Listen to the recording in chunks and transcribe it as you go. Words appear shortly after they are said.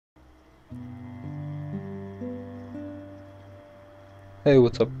Hey,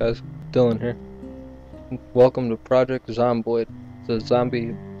 what's up guys? Dylan here. Welcome to Project Zomboid. It's a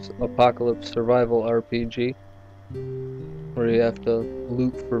zombie apocalypse survival RPG where you have to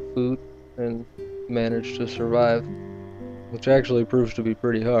loot for food and manage to survive, which actually proves to be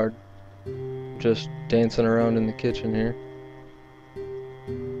pretty hard. Just dancing around in the kitchen here.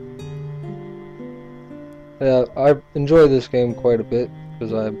 Yeah, I enjoy this game quite a bit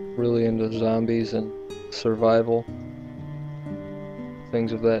because I'm really into zombies and survival,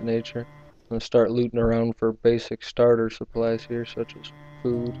 things of that nature. I'm gonna start looting around for basic starter supplies here, such as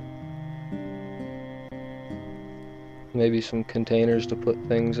food, maybe some containers to put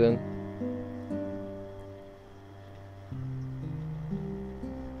things in.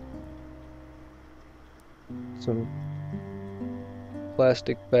 Some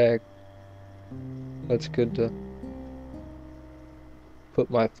plastic bag. That's good to put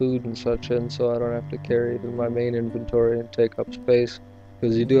my food and such in so I don't have to carry it in my main inventory and take up space,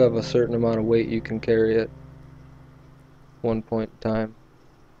 because you do have a certain amount of weight you can carry at one point in time.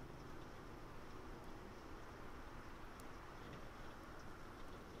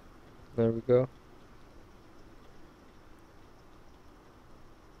 There we go.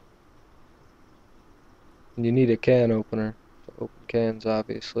 And you need a can opener to open cans,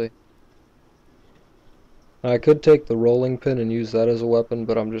 obviously. I could take the rolling pin and use that as a weapon,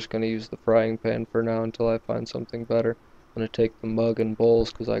 but I'm just going to use the frying pan for now until I find something better. I'm going to take the mug and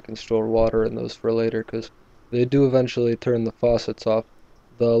bowls because I can store water in those for later, because they do eventually turn the faucets off.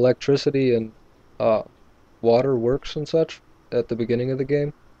 The electricity and water works and such at the beginning of the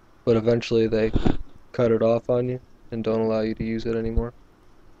game, but eventually they cut it off on you and don't allow you to use it anymore.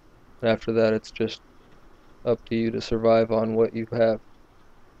 And after that, it's just up to you to survive on what you have.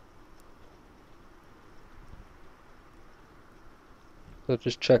 So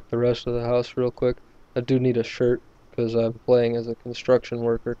just check the rest of the house real quick. I do need a shirt because I'm playing as a construction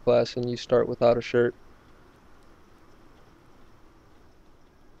worker class and you start without a shirt.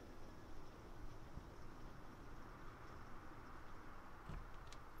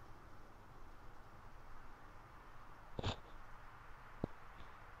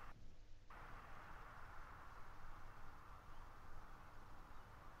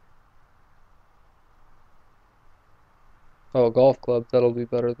 Oh, a golf club. That'll be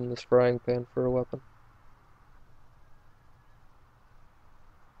better than this frying pan for a weapon.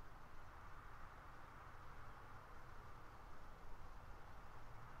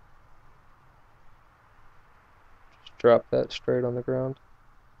 Just drop that straight on the ground.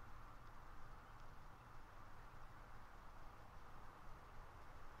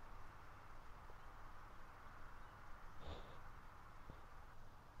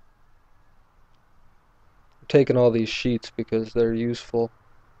 I'm taking all these sheets because they're useful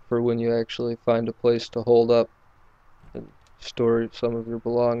for when you actually find a place to hold up and store some of your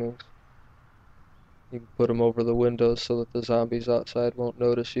belongings. You can put them over the windows so that the zombies outside won't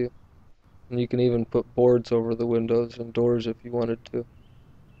notice you. And you can even put boards over the windows and doors if you wanted to.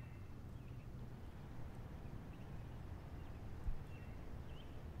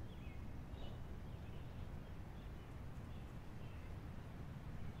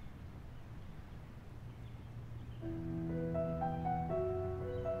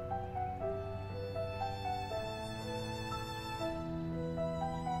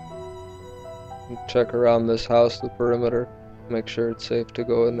 Check around this house, the perimeter, make sure it's safe to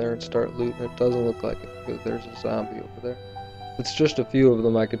go in there and start looting. It doesn't look like it because there's a zombie over there. If it's just a few of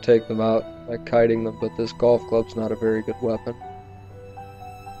them, I could take them out by kiting them, but this golf club's not a very good weapon.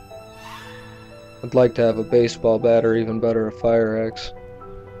 I'd like to have a baseball bat or even better, a fire axe.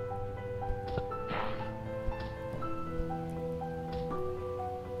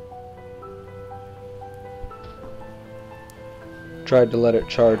 Tried to let it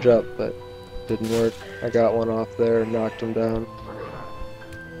charge up, but didn't work. I got one off there and knocked him down.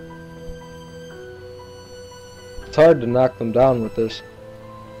 It's hard to knock them down with this.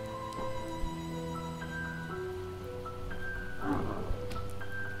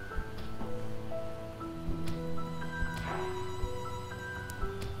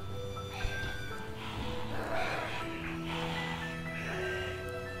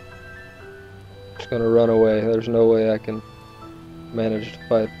 Just gonna run away. There's no way I can manage to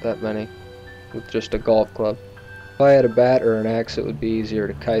fight that many with just a golf club. If I had a bat or an axe, it would be easier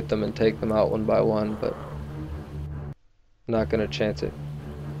to kite them and take them out one by one, but I'm not gonna chance it.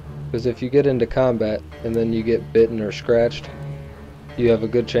 Because if you get into combat and then you get bitten or scratched, you have a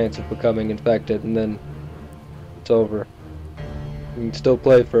good chance of becoming infected, and then it's over. You can still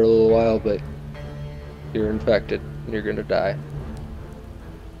play for a little while, but you're infected and you're gonna die.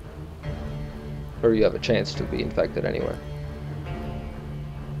 or you have a chance to be infected anyway.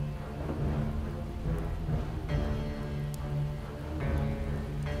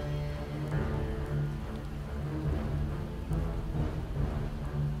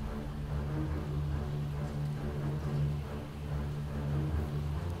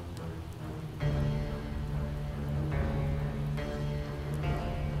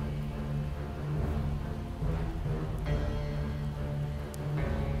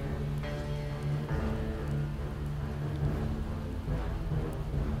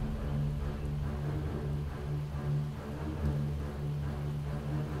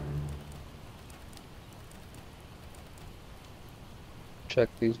 Check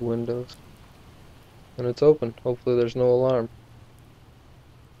these windows. And it's open. Hopefully there's no alarm.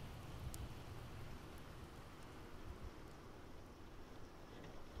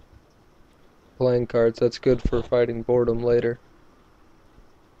 Playing cards, that's good for fighting boredom later.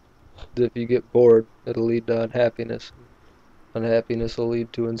 If you get bored, it'll lead to unhappiness. Unhappiness will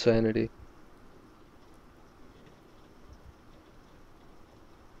lead to insanity.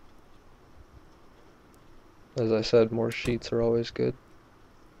 As I said, more sheets are always good.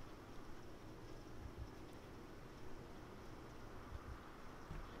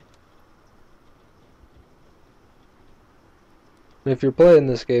 And if you're playing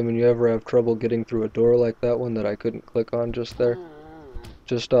this game and you ever have trouble getting through a door like that one that I couldn't click on just there,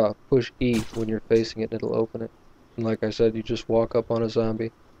 just push E when you're facing it and it'll open it. And like I said, you just walk up on a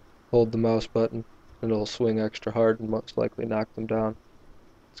zombie, hold the mouse button, and it'll swing extra hard and most likely knock them down.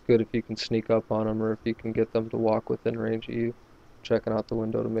 It's good if you can sneak up on them or if you can get them to walk within range of you, checking out the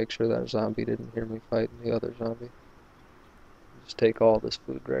window to make sure that zombie didn't hear me fighting the other zombie. Just take all this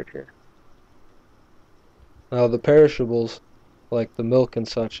food right here. Now the perishables, like the milk and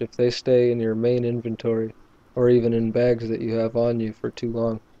such, if they stay in your main inventory or even in bags that you have on you for too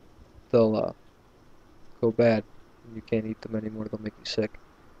long, they'll go bad. You can't eat them anymore, they'll make you sick.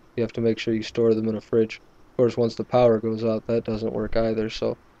 You have to make sure you store them in a fridge. Of course, once the power goes out, that doesn't work either,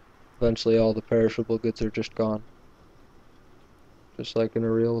 so eventually all the perishable goods are just gone. Just like in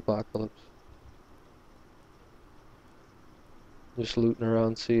a real apocalypse. Just looting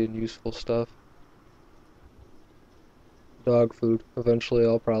around, seeing useful stuff. Dog food. Eventually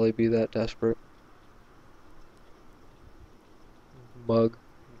I'll probably be that desperate. Mug.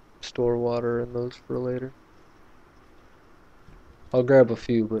 Store water in those for later. I'll grab a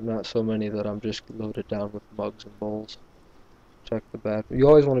few, but not so many that I'm just loaded down with mugs and bowls. Check the bathroom. You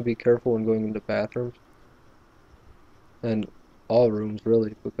always want to be careful when going into bathrooms. And all rooms,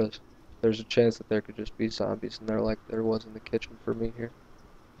 really, because there's a chance that there could just be zombies in there like there was in the kitchen for me here.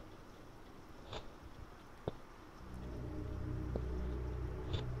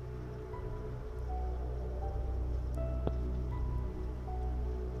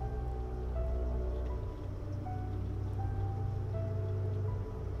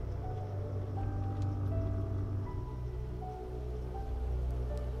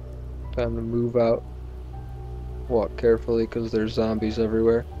 Time to move out. Walk carefully because there's zombies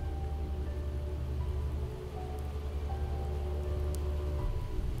everywhere.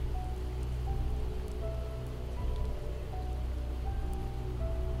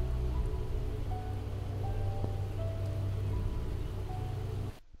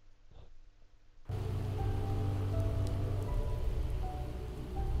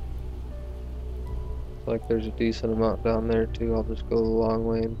 Like there's a decent amount down there too. I'll just go the long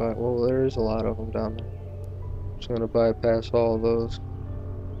way and buy. Well, there is a lot of them down there. Just gonna bypass all of those.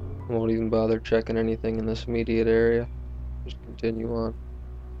 Won't even bother checking anything in this immediate area. Just continue on.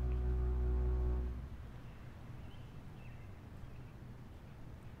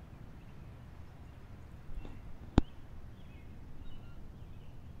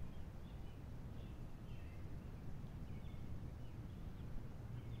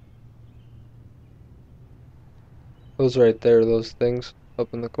 Those right there, those things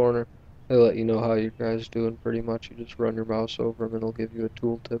up in the corner, they let you know how your guy's doing pretty much. You just run your mouse over them and it'll give you a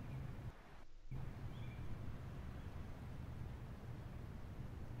tooltip.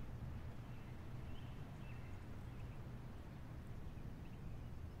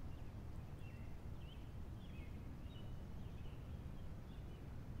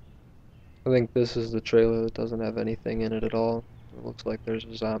 I think this is the trailer that doesn't have anything in it at all. It looks like there's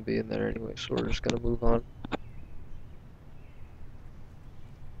a zombie in there anyway, so we're just gonna move on.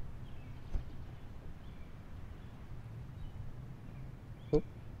 Oop.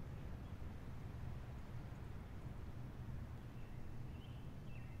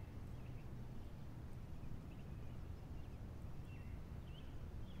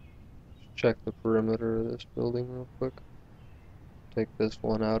 Check the perimeter of this building real quick. Take this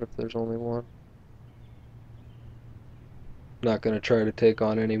one out if there's only one. Not gonna try to take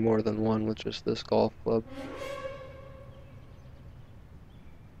on any more than one with just this golf club.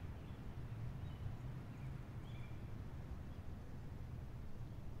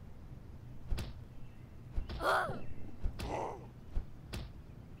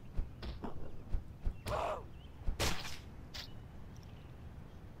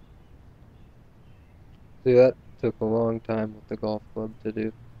 See, that took a long time with the golf club to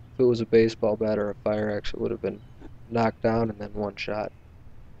do. If it was a baseball bat or a fire axe, it would have been knocked down and then one shot.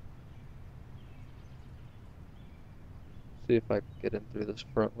 See if I can get in through this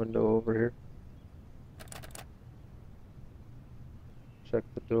front window over here. Check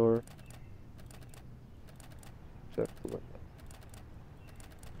the door. Check the window.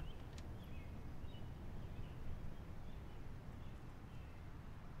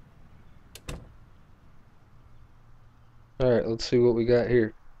 Alright, let's see what we got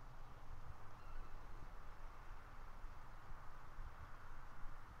here.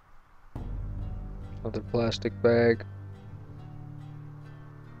 Another plastic bag.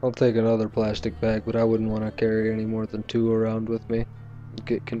 I'll take another plastic bag, but I wouldn't want to carry any more than 2 around with me. It'd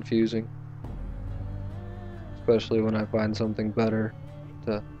get confusing. Especially when I find something better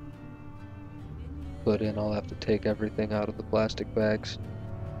to put in, I'll have to take everything out of the plastic bags.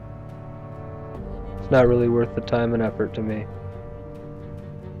 It's not really worth the time and effort to me.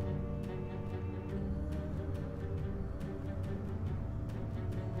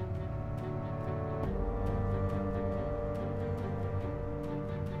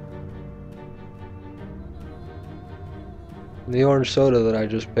 And the orange soda that I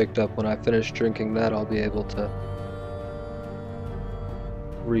just picked up, when I finish drinking that, I'll be able to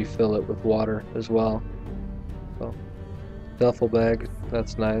refill it with water as well. So, duffel bag,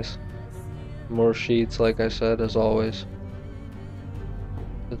 that's nice. More sheets, like I said, as always.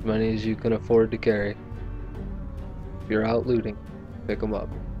 As many as you can afford to carry. If you're out looting, pick them up.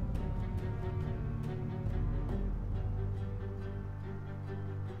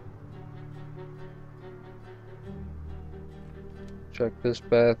 Check this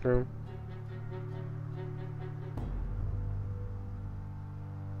bathroom.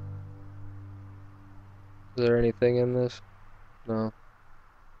 Is there anything in this? No.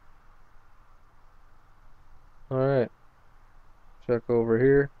 Alright. Check over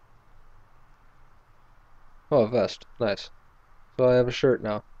here. Oh, a vest. Nice. So I have a shirt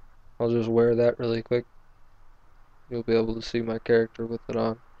now. I'll just wear that really quick. You'll be able to see my character with it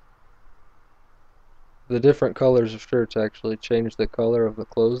on. The different colors of shirts actually change the color of the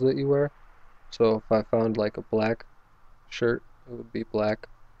clothes that you wear. So if I found like a black shirt, it would be black,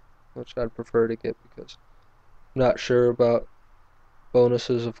 which I'd prefer to get because I'm not sure about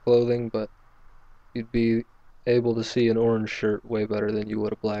bonuses of clothing, but you'd be able to see an orange shirt way better than you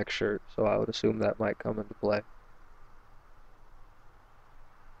would a black shirt, so I would assume that might come into play.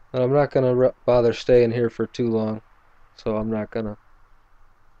 And I'm not going to bother staying here for too long, so I'm not going to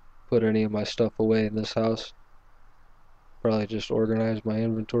put any of my stuff away in this house. Probably just organize my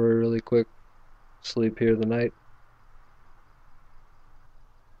inventory really quick, sleep here the night.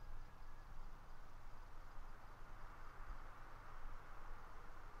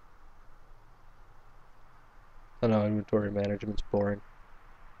 I know inventory management's boring.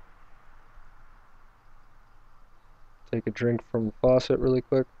 Take a drink from the faucet really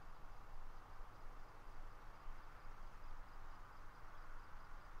quick.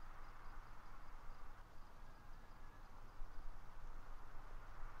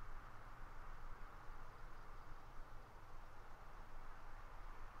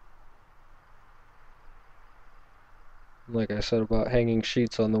 Like I said about hanging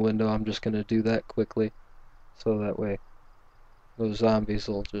sheets on the window, I'm just going to do that quickly, so that way those zombies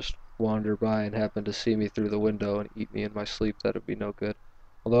will just wander by and happen to see me through the window and eat me in my sleep. That'd be no good.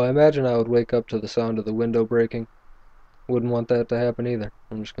 Although I imagine I would wake up to the sound of the window breaking. Wouldn't want that to happen either.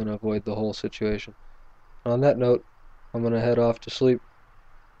 I'm just going to avoid the whole situation. On that note, I'm going to head off to sleep.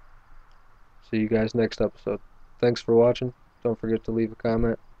 See you guys next episode. Thanks for watching. Don't forget to leave a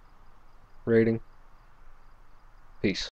comment, rating. Peace.